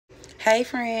Hey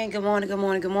friend, good morning, good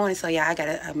morning, good morning. So y'all, I got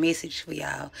a message for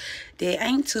y'all that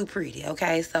ain't too pretty,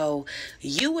 okay? So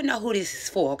you would know who this is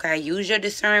for, okay? Use your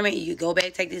discernment. You go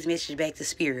back, take this message back to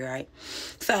spirit, right?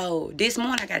 So this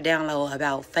morning I got a download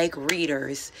about fake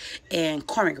readers and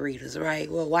karmic readers,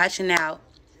 right? Well, watching out.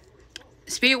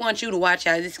 Spirit wants you to watch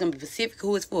out. This is going to be specific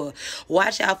who it's for.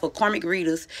 Watch out for karmic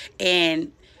readers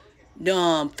and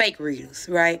fake readers,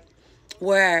 right?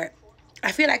 Where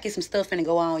I feel like it's some stuff finna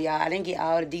go on, y'all. I didn't get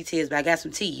all the details, but I got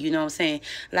some tea, you know what I'm saying?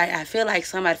 Like, I feel like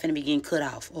somebody finna be getting cut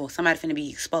off, or somebody finna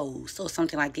be exposed, or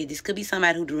something like that. This could be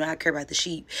somebody who do not care about the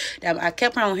sheep. I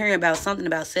kept on hearing about something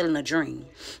about selling a dream.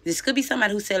 This could be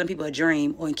somebody who's selling people a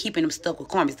dream, or keeping them stuck with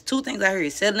karmics. The two things I heard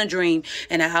is selling a dream,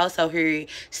 and I also heard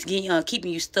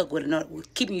keeping you stuck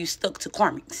with keeping you stuck to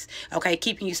karmics. Okay,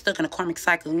 keeping you stuck in a karmic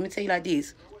cycle. Let me tell you like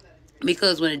this.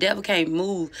 Because when the devil can't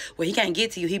move, where he can't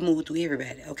get to you, he moved through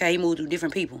everybody, okay? He moved through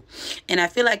different people. And I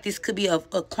feel like this could be a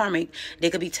karmic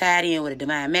that could be tied in with a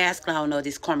divine masculine. I don't know if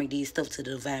this karmic did stuff to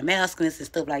the divine masculines and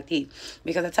stuff like that.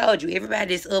 Because I told you,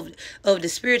 everybody that's of the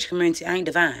spiritual community ain't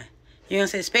divine. You know what I'm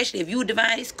saying? Especially if you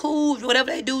divine, it's cool.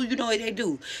 Whatever they do, you know what they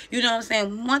do. You know what I'm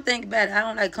saying? One thing about it, I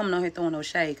don't like coming on here throwing no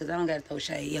shade, because I don't got to throw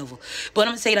shade ever. But I'm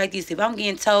going to say it like this. If I'm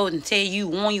getting told and tell you,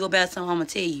 warn you about something, I'm going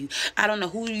to tell you. I don't know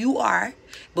who you are,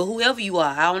 but whoever you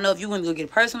are, I don't know if you want to go get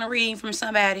a personal reading from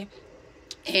somebody,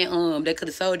 and they could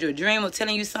have sold you a dream or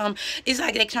telling you something. It's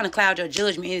like they trying to cloud your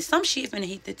judgment. And some shit finna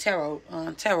hit the tarot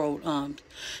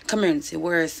community,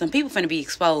 where some people finna be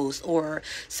exposed, or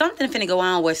something finna go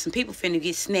on where some people finna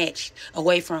get snatched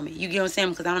away from it. You get what I'm saying?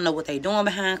 Because I don't know what they doing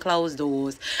behind closed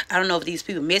doors. I don't know if these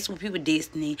people mess with people's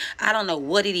destiny. I don't know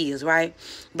what it is, right?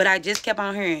 But I just kept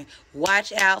on hearing,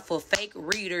 watch out for fake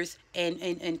readers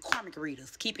and karmic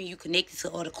readers, keeping you connected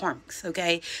to other karmics,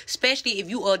 okay? Especially if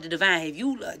you are the divine. If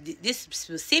you this is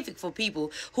specific for people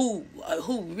who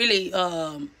really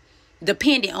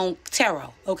dependent on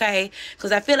tarot, okay?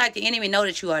 Because I feel like the enemy know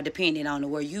that you are dependent on it,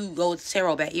 where you go to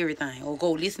tarot about everything, or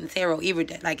go listen to tarot every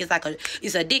day. Like, it's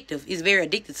addictive. It's very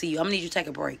addictive to you. I'm gonna need you to take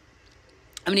a break.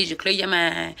 I'm gonna need you to clear your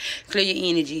mind, clear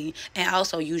your energy, and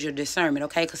also use your discernment,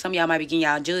 okay? Because some of y'all might be getting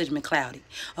y'all judgment cloudy,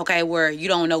 okay? Where you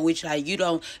don't know which, like, you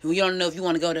don't know if you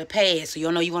want to go to the past, or you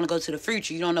don't know you want to go to the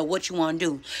future. You don't know what you want to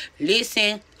do.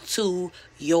 Listen to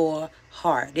your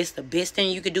heart. This is the best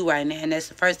thing you could do right now, and that's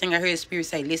the first thing I heard the Spirit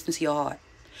say. Listen to your heart.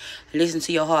 Listen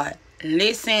to your heart.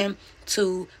 Listen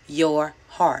to your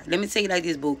heart. Let me tell you like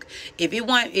this, book. If it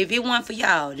weren't for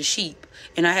y'all, the sheep,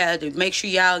 and I had to make sure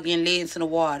y'all getting led into the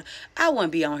water, I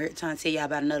wouldn't be on here trying to tell y'all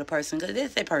about another person, because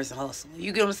that's that person hustle.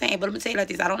 You get what I'm saying? But let me tell you like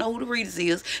this. I don't know who the readers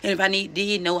is, and if I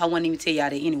did know, I wouldn't even tell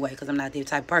y'all that anyway, because I'm not that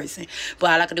type of person.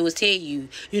 But all I can do is tell you,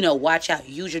 watch out.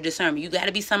 Use your discernment. You got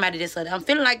to be somebody that's, I'm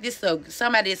feeling like this,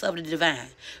 somebody that's of the divine,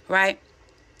 right?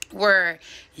 Where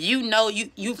you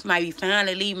might be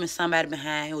finally leaving somebody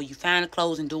behind, or you finally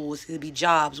closing doors. It'll be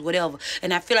jobs, whatever.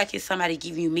 And I feel like it's somebody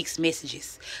giving you mixed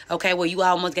messages, okay? Where you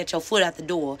almost got your foot out the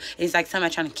door. It's like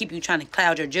somebody trying to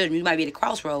cloud your judgment. You might be at a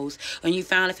crossroads, and you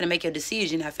finally finna make your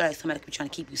decision. I feel like somebody could be trying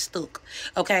to keep you stuck,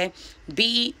 okay?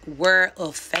 Beware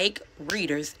of fake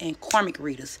readers and karmic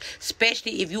readers,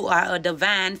 especially if you are a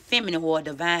divine feminine or a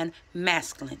divine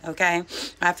masculine, okay?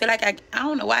 I feel like I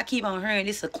don't know why I keep on hearing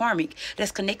this is a karmic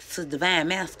that's connected to divine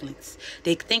masculines.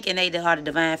 They thinking they are the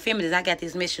divine feminines. I got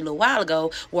this message a little while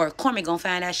ago where a karmic gonna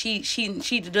find out she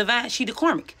the divine, she the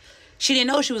karmic. She didn't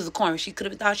know she was a karmic. She could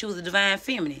have thought she was a divine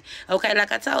feminine. Okay,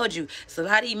 like I told you, it's a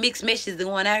lot of these mixed messages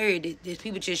going out here that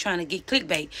people just trying to get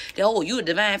clickbait. That, oh, you a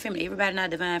divine feminine. Everybody not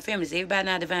divine feminines. Everybody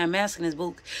not divine masculines,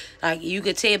 book. Like, you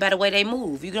could tell by the way they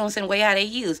move. You know what I'm saying? The way how they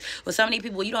use. But some of these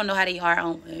people, you don't know how they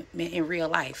are in real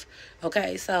life.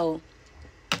 Okay, so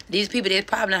these people, they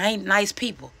probably ain't nice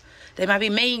people. They might be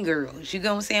mean girls, you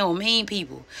know what I'm saying, or mean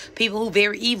people. People who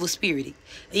very evil spirited.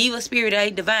 Evil spirit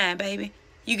ain't divine, baby.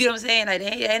 You get what I'm saying? Like,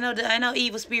 ain't no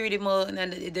evil spirited mug.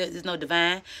 There's no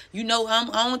divine. You know,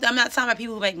 I'm not talking about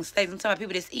people who make mistakes. I'm talking about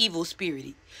people that's evil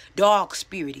spirited, dark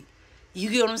spirited.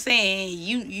 You get what I'm saying?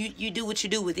 You do what you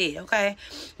do with it, okay?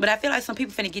 But I feel like some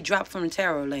people finna get dropped from the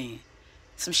tarot land.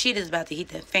 Some shit is about to hit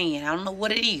that fan. I don't know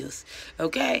what it is,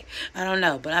 okay? I don't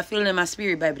know, but I feel it in my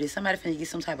spirit, baby, that somebody finna get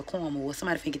some type of karma, or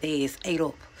somebody finna get their ass ate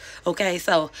up, okay?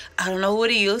 So, I don't know who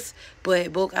it is,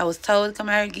 but, book, I was told to come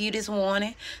out and give you this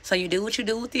warning, so you do what you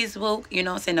do with this, book. You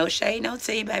know what I'm saying? No shade, no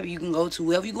tea, baby. You can go to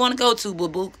wherever you want to go to,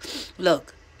 but, book,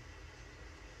 look,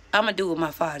 I'm going to do what my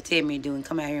father tell me to do and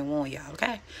come out here and warn y'all,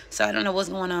 okay? So, I don't know what's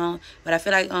going on, but I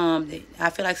feel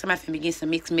like somebody finna be getting some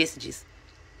mixed messages,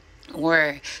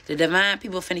 where the divine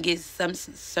people finna get some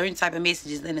certain type of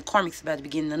messages, and the karmic's about to be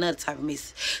getting another type of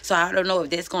message. So I don't know if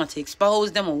that's going to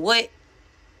expose them or what.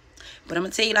 But I'm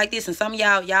going to tell you like this, and some of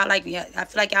y'all like, I feel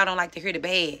like y'all don't like to hear the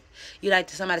bad. You like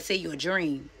to somebody say you a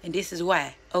dream, and this is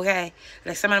why, okay?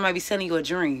 Like somebody might be selling you a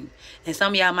dream, and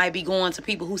some of y'all might be going to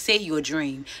people who say you a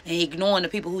dream and ignoring the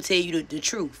people who tell you the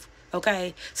truth.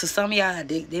 Okay, so some of y'all,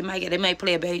 they might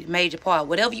play a major part.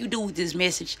 Whatever you do with this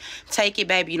message, take it,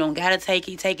 baby. You don't gotta take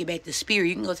it back to spirit.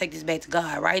 You can go take this back to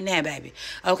God right now, baby.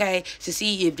 Okay, to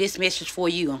see if this message for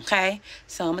you. Okay,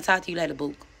 so I'm gonna talk to you later,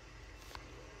 boo.